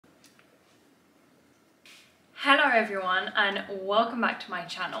Hello everyone and welcome back to my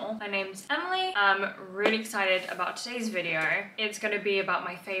channel. My name's Emily. I'm really excited about today's video. It's going to be about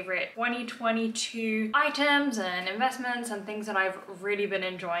my favorite 2022 items and investments and things that I've really been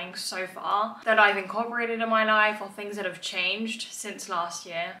enjoying so far that I've incorporated in my life, or things that have changed since last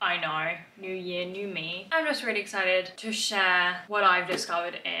year. I know, new year, new me. I'm just really excited to share what I've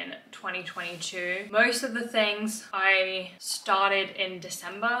discovered in 2022. Most of the things I started in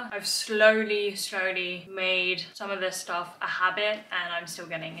December. I've slowly made some of this stuff a habit, and I'm still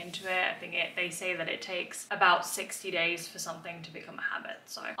getting into it. I think they say that it takes about 60 days for something to become a habit.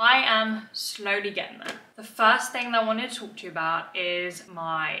 So I am slowly getting there. The first thing that I wanted to talk to you about is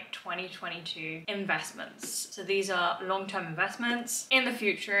my 2022 investments. So these are long-term investments in the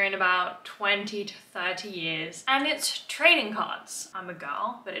future, in about 20 to 30 years. And it's trading cards. I'm a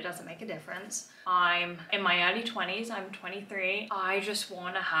girl, but it doesn't make a difference. I'm in my early 20s, I'm 23. I just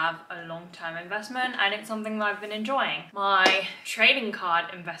want to have a long-term investment, and it's something that I've been enjoying. My trading card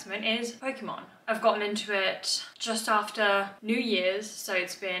investment is Pokemon. I've gotten into it just after New Year's, so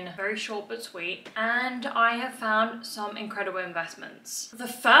it's been very short but sweet, and I have found some incredible investments. The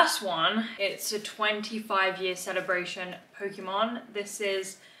first one, it's a 25-year celebration Pokemon. This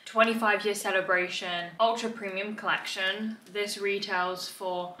is 25-year celebration ultra premium collection. This retails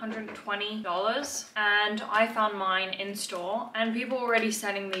for $120, and I found mine in store, and people are already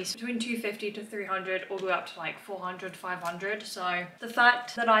selling these between $250 to $300, all the way up to like $400, $500. So the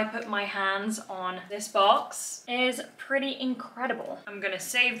fact that I put my hands on this box is pretty incredible. I'm gonna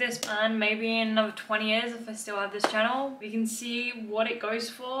save this, and maybe in another 20 years, if I still have this channel, we can see what it goes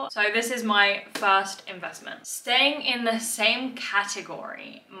for. So this is my first investment. Staying in the same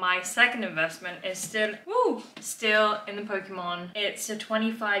category, my second investment is still in the Pokemon. It's a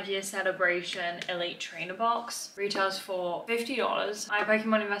 25-year celebration elite trainer box. Retails for $50. My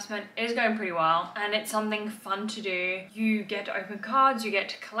Pokemon investment is going pretty well, and it's something fun to do. You get to open cards, you get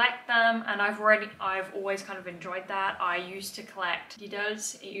to collect them, and I've always kind of enjoyed that. I used to collect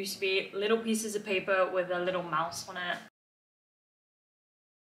Didos. It used to be little pieces of paper with a little mouse on it,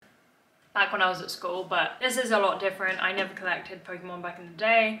 back when I was at school, but this is a lot different. I never collected Pokemon back in the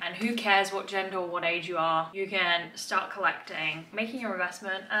day, and who cares what gender or what age you are, you can start collecting, making your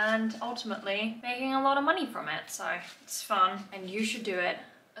investment, and ultimately making a lot of money from it. So it's fun, and you should do it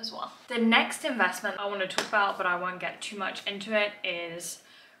as well. The next investment I want to talk about, but I won't get too much into it, is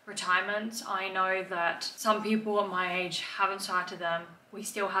retirement. I know that some people at my age haven't started them. We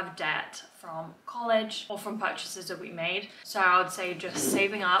still have debt from college or from purchases that we made. So I would say just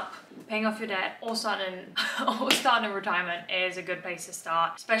saving up, paying off your debt, or starting retirement is a good place to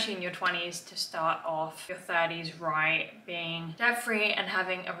start, especially in your 20s, to start off your 30s right. Being debt-free and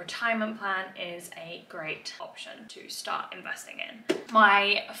having a retirement plan is a great option to start investing in.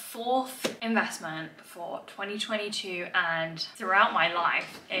 My fourth investment for 2022 and throughout my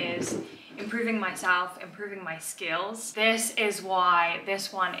life is improving myself, improving my skills. This is why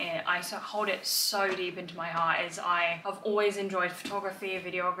this one I hold it so deep into my heart. Is I have always enjoyed photography,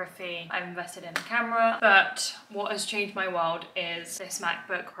 videography. I've invested in a camera, but what has changed my world is this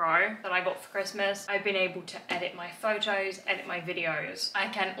MacBook Pro that I got for Christmas. I've been able to edit my photos, edit my videos. I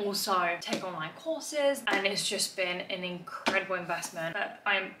can also take online courses, and it's just been an incredible investment. But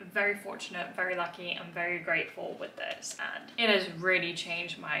I'm very fortunate, very lucky, and very grateful with this, and it has really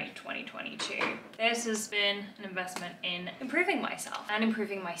changed my 2022. This has been an investment in improving myself and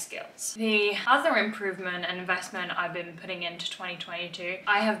improving my skills. The other improvement and investment I've been putting into 2022,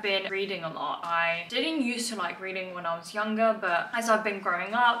 I have been reading a lot. I didn't used to like reading when I was younger, but as I've been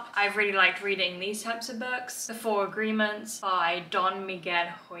growing up, I've really liked reading these types of books. The Four Agreements by Don Miguel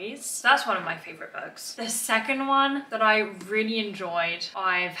Ruiz. That's one of my favorite books. The second one that I really enjoyed,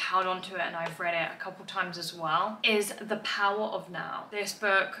 I've held on to it and I've read it a couple times as well, is The Power of Now. This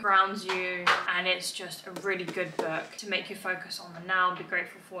book grounds you, and it's just a really good book to make you focus on the now, be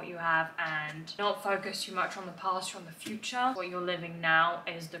grateful for what you have, and not focus too much on the past or on the future. What you're living now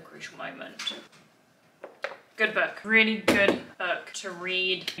is the crucial moment. Good book. Really good book to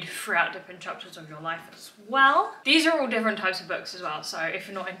read throughout different chapters of your life as well. These are all different types of books as well, so if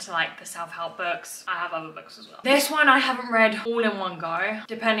you're not into like the self-help books, I have other books as well. This one I haven't read all in one go.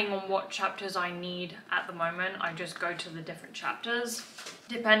 Depending on what chapters I need at the moment, I just go to the different chapters,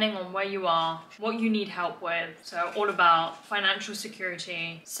 depending on where you are, what you need help with. So all about financial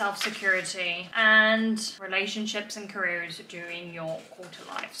security, self-security, and relationships and careers during your quarter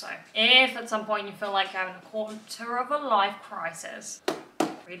life. So if at some point you feel like you're having a quarter of a life crisis,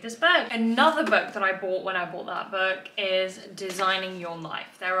 read this book. Another book that I bought when I bought that book is Designing Your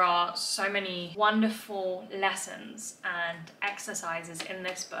Life. There are so many wonderful lessons and exercises in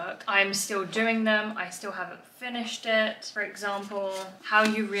this book. I'm still doing them. I still haven't finished it. For example, how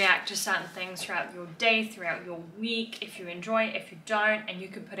you react to certain things throughout your day, throughout your week, if you enjoy it, if you don't, and you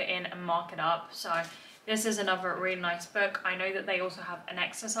can put it in and mark it up. So this is another really nice book. I know that they also have an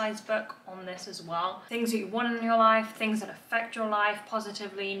exercise book on this as well. Things that you want in your life, things that affect your life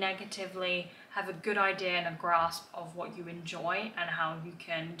positively, negatively. Have a good idea and a grasp of what you enjoy and how you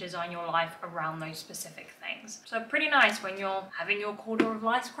can design your life around those specific things. So pretty nice when you're having your quarter of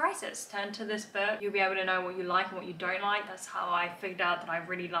life crisis. Turn to this book. You'll be able to know what you like and what you don't like. That's how I figured out that I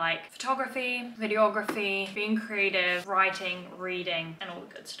really like photography, videography, being creative, writing, reading, and all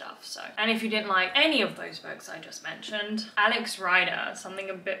the good stuff. So, and if you didn't like any of those books I just mentioned, Alex Rider, something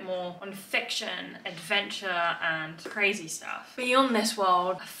a bit more on fiction, adventure, and crazy stuff. Beyond This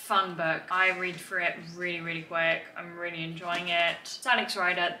World, a fun book. I read through it really quick. I'm really enjoying it. It's Alex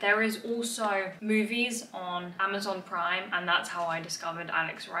Rider. There is also movies on Amazon Prime, and that's how I discovered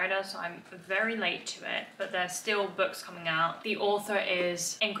Alex Rider, so I'm very late to it, but there's still books coming out. The author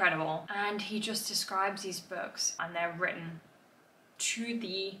is incredible, and he just describes these books, and they're written to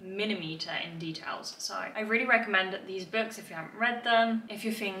the millimeter in details. So I really recommend these books if you haven't read them. If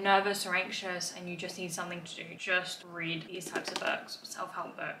you're feeling nervous or anxious and you just need something to do, just read these types of books,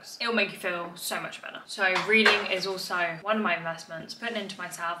 self-help books. It'll make you feel so much better. So reading is also one of my investments, putting into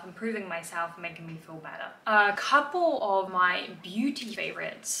myself, improving myself, and making me feel better. A couple of my beauty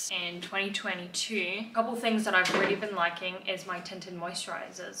favorites in 2022, a couple things that I've really been liking is my tinted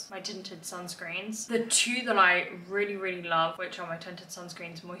moisturizers, my tinted sunscreens. The two that I really love, which are my tinted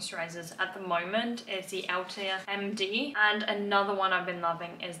sunscreens moisturizers at the moment, is the Altea MD, and another one I've been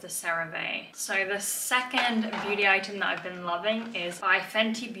loving is the CeraVe. So the second beauty item that I've been loving is by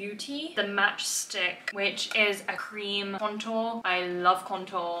Fenty Beauty, the Match Stick, which is a cream contour. I love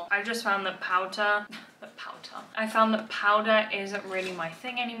contour. I just found that I found that powder isn't really my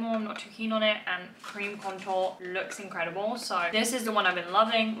thing anymore. I'm not too keen on it, and cream contour looks incredible. So this is the one I've been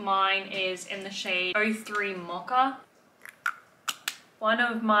loving. Mine is in the shade 03 Mocha. One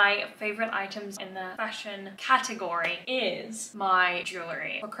of my favorite items in the fashion category is my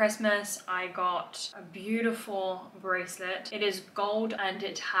jewelry. For Christmas, I got a beautiful bracelet. It is gold and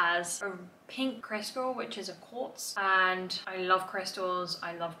it has a pink crystal, which is a quartz, and I love crystals,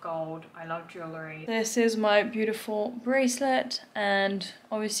 I love gold, I love jewelry. This is my beautiful bracelet, and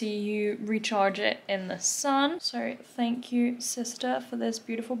obviously you recharge it in the sun. So thank you, sister, for this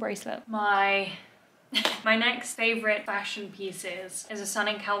beautiful bracelet. My next favorite fashion pieces is a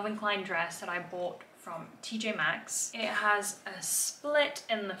stunning Calvin Klein dress that I bought from TJ Maxx. It has a split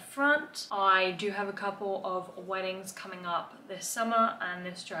in the front. I do have a couple of weddings coming up this summer, and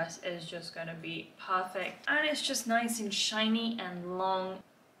this dress is just gonna be perfect. And it's just nice and shiny and long.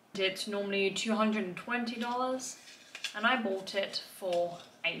 It's normally $220, and I bought it for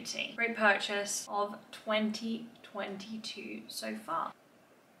 $80. Great purchase of 2022 so far.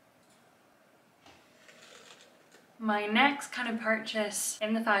 My next kind of purchase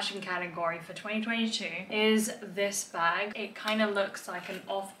in the fashion category for 2022 is this bag. It kind of looks like an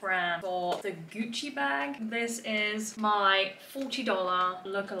off-brand for the Gucci bag. This is my $40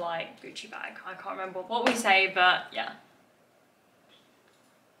 look-alike Gucci bag. I can't remember what we say, but yeah.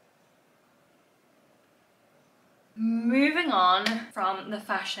 Moving on from the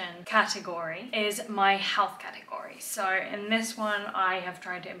fashion category is my health category. So in this one, I have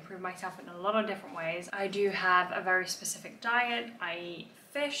tried to improve myself in a lot of different ways. I do have a very specific diet. I eat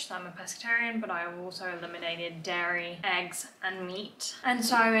fish, so I'm a pescatarian, but I have also eliminated dairy, eggs, and meat. And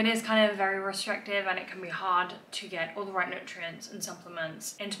so it is kind of very restrictive, and it can be hard to get all the right nutrients and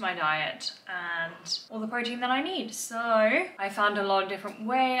supplements into my diet and all the protein that I need. So I found a lot of different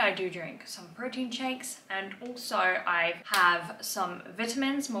ways. I do drink some protein shakes, and also I have some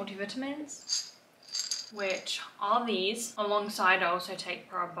vitamins, multivitamins, which are these. Alongside, I also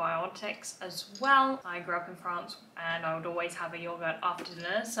take probiotics as well. I grew up in France and I would always have a yogurt after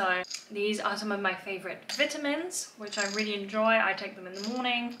dinner. So these are some of my favorite vitamins, which I really enjoy. I take them in the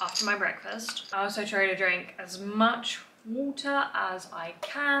morning after my breakfast. I also try to drink as much water as I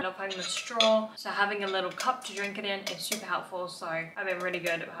can. I love having the straw, so having a little cup to drink it in is super helpful. So I've been really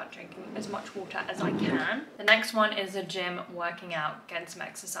good about drinking as much water as I can. The next one is the gym, working out, getting some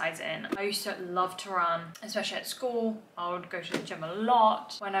exercise in. I used to love to run, especially at school. I would go to the gym a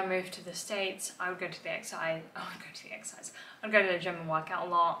lot. When I moved to the States, I would go to the exercise. I'd go to the gym and work out a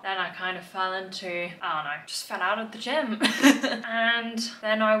lot. Then I kind of fell into, I don't know, just fell out of the gym. And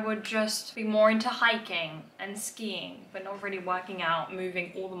then I would just be more into hiking and skiing, but not really working out,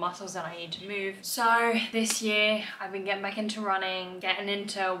 moving all the muscles that I need to move. So this year I've been getting back into running, getting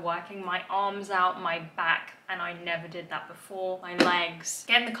into working my arms out, my back, and I never did that before, my legs,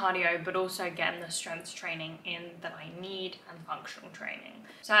 getting the cardio, but also getting the strength training in that I need, and functional training.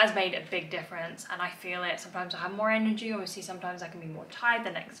 So that has made a big difference, and I feel it. Sometimes I have more energy, obviously sometimes I can be more tired.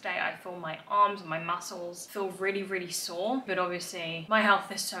 The next day I feel my arms and my muscles feel really, really sore, but obviously my health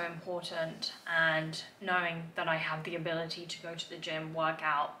is so important, and knowing that I have the ability to go to the gym, work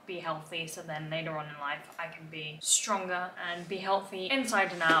out, be healthy, so then later on in life I can be stronger and be healthy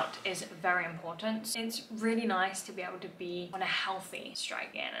inside and out is very important. It's really nice to be able to be on a healthy strike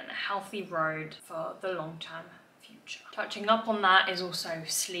again and a healthy road for the long term future. Touching up on that is also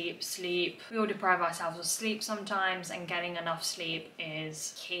sleep. We all deprive ourselves of sleep sometimes, and getting enough sleep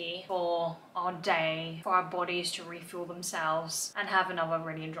is key for our day, for our bodies to refuel themselves and have another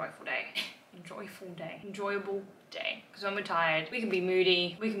really enjoyable day. Enjoyable day. Because when we're tired, we can be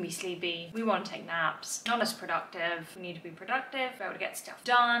moody, we can be sleepy, we want to take naps, not as productive. We need to be productive, be able to get stuff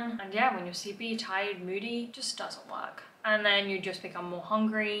done. And yeah, when you're sleepy, tired, moody, it just doesn't work. And then you just become more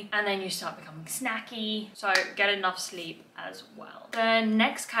hungry, and then you start becoming snacky. So get enough sleep as well. The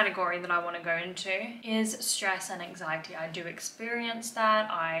next category that I want to go into is stress and anxiety. I do experience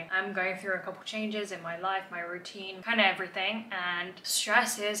that. I am going through a couple changes in my life, my routine, kind of everything, and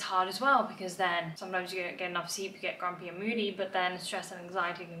stress is hard as well, because then sometimes you don't get enough sleep, you get grumpy and moody, but then stress and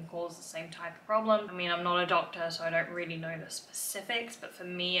anxiety can cause the same type of problem. I mean, I'm not a doctor, so I don't really know the specifics, but for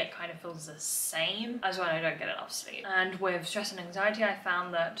me it kind of feels the same as when I don't get enough sleep. And with stress and anxiety, I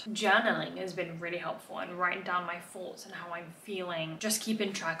found that journaling has been really helpful, and writing down my thoughts and how I'm feeling, just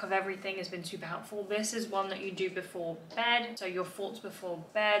keeping track of everything has been super helpful. This is one that you do before bed. So your thoughts before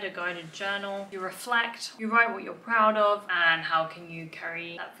bed, a guided journal. You reflect, you write what you're proud of, and how can you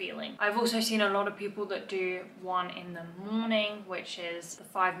carry that feeling. I've also seen a lot of people that do one in the morning, which is the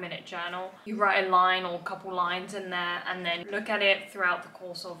 5-minute journal. You write a line or a couple lines in there and then look at it throughout the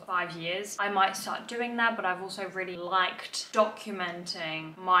course of 5 years. I might start doing that, but I've also really liked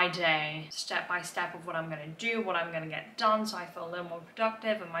documenting my day step by step of what I'm going to do, what I'm going to get done, so I feel a little more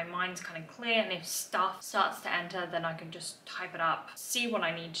productive and my mind's kind of clear. And if stuff starts to enter, then I can just type it up, see what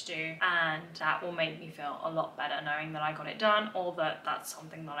I need to do, and that will make me feel a lot better knowing that I got it done, or that that's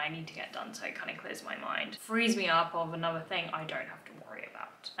something that I need to get done. So it kind of clears my mind, frees me up of another thing I don't have to worry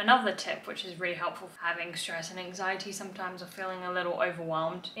about. Another tip which is really helpful for having stress and anxiety sometimes, or feeling a little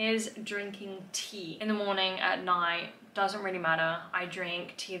overwhelmed, is drinking tea in the morning, at night. Doesn't really matter. I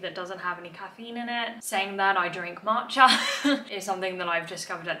drink tea that doesn't have any caffeine in it. Saying that, I drink matcha. It's something that I've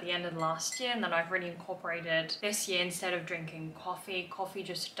discovered at the end of the last year, and that I've really incorporated this year instead of drinking coffee. Coffee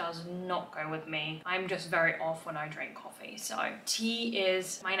just does not go with me. I'm just very off when I drink coffee. So tea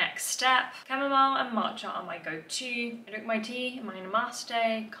is my next step. Chamomile and matcha are my go-to. I drink my tea in my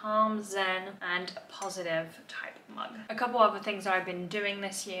namaste, calm, zen, and positive type mug. A couple other things that I've been doing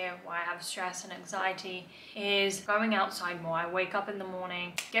this year why I have stress and anxiety is going outside more. I wake up in the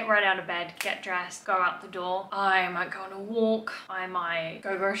morning, get right out of bed, get dressed, go out the door. I might go on a walk, I might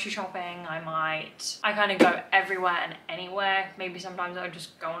go grocery shopping, I kind of go everywhere and anywhere. Maybe sometimes I'll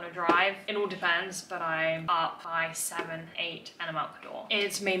just go on a drive. It all depends, but I'm up by 7, 8 and I'm out the door.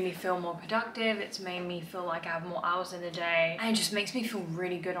 It's made me feel more productive, it's made me feel like I have more hours in the day, and it just makes me feel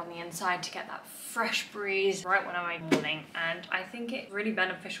really good on the inside to get that fresh breeze right when I'm in the morning. And I think it's really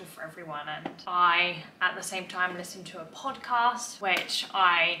beneficial for everyone. And I at the same time listen to a podcast which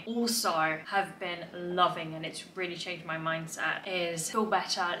I also have been loving, and it's really changed my mindset, is Feel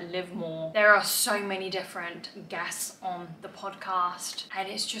Better, Live More. There are so many different guests on the podcast, and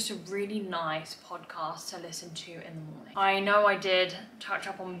it's just a really nice podcast to listen to in the morning. I know I did touch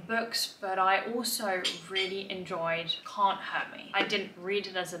up on books, but I also really enjoyed Can't Hurt Me. I didn't read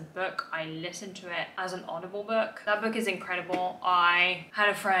it as a book, I listened to it as an Audible book. That book is incredible. I had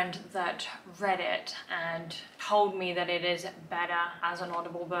a friend that read it and told me that it is better as an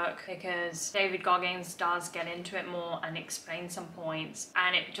Audible book, because David Goggins does get into it more and explain some points,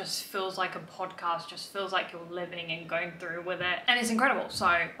 and it just feels like a podcast, just feels like you're living and going through with it, and it's incredible. So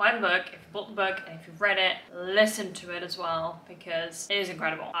buy the book if you bought the book, and if you've read it, listen to it as well, because it is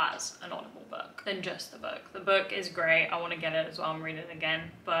incredible as an Audible book than just the book. The book is great, I want to get it as well and read it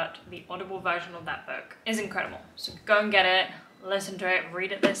again, but the Audible version of that book is incredible. So go and get it. listen to it,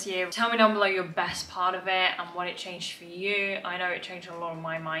 read it this year. Tell me down below your best part of it and what it changed for you. I know it changed a lot of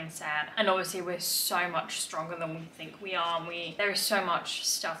my mindset, and obviously we're so much stronger than we think we are. There is so much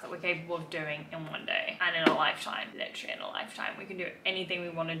stuff that we're capable of doing in one day and in a lifetime. Literally in a lifetime, we can do anything we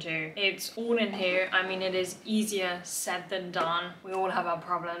want to do. It's all in here. I mean, it is easier said than done. We all have our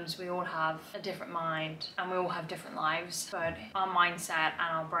problems, we all have a different mind, and we all have different lives, but our mindset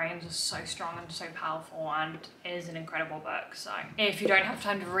and our brains are so strong and so powerful, and it is an incredible book. So if you don't have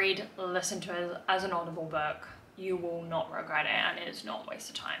time to read, listen to it as an audible book. You will not regret it, and it is not a waste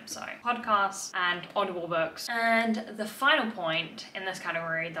of time. So podcasts and audible books. And the final point in this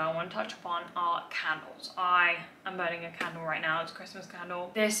category that I want to touch upon are candles. I am burning a candle right now. It's a Christmas candle.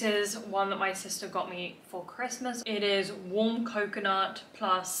 This is one that my sister got me for Christmas. It is warm coconut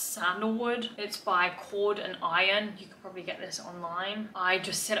plus sandalwood. It's by Cord and Iron. You could probably get this online. I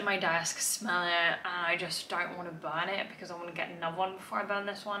just sit at my desk, smell it, and I just don't want to burn it because I want to get another one before I burn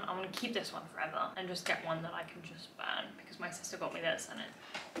this one. I want to keep this one forever and just get one that I can just burn because my sister got me this and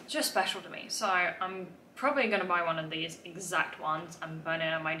it's just special to me. So I'm probably gonna buy one of these exact ones and burn it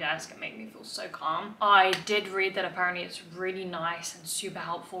at my desk and make me feel so calm. I did read that apparently it's really nice and super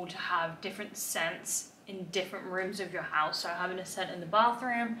helpful to have different scents in different rooms of your house. So having a scent in the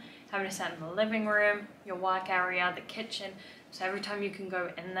bathroom, having a scent in the living room, your work area, the kitchen. So every time you can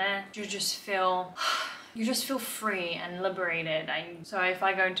go in there, you just feel free and liberated. So if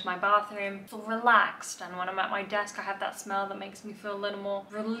I go into my bathroom, I feel relaxed, and when I'm at my desk I have that smell that makes me feel a little more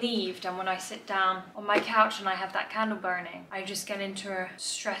relieved, and when I sit down on my couch and I have that candle burning, I just get into a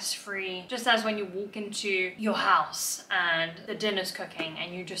stress-free, just as when you walk into your house and the dinner's cooking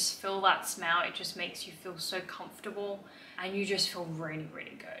and you just feel that smell, it just makes you feel so comfortable and you just feel really,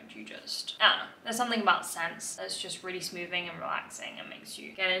 really good. I don't know, there's something about scents that's just really smoothing and relaxing and makes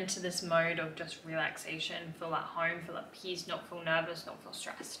you get into this mode of just relaxation, feel at home, feel at peace, not feel nervous, not feel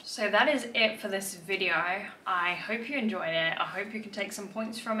stressed. So that is it for this video. I hope you enjoyed it. I hope you can take some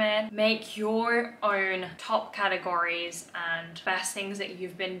points from it. Make your own top categories and best things that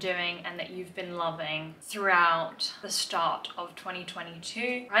you've been doing and that you've been loving throughout the start of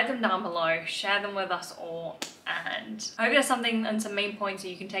 2022. Write them down below, share them with us all, and I hope there's something and some main points that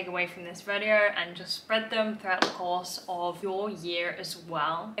you can take away from this video and just spread them throughout the course of your year as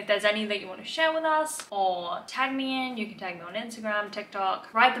well. If there's any that you want to share with us or tag me in, you can tag me on Instagram,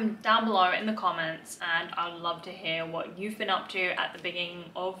 TikTok, write them down below in the comments, and I'd love to hear what you've been up to at the beginning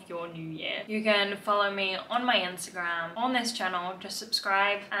of your new year. You can follow me on my Instagram, on this channel, just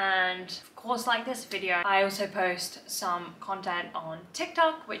subscribe, and of course like this video. I also post some content on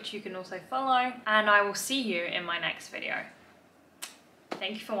TikTok, which you can also follow, and I will see you in my next video.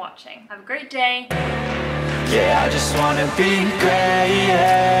 Thank you for watching. Have a great day. Yeah, I just wanna be great, yeah.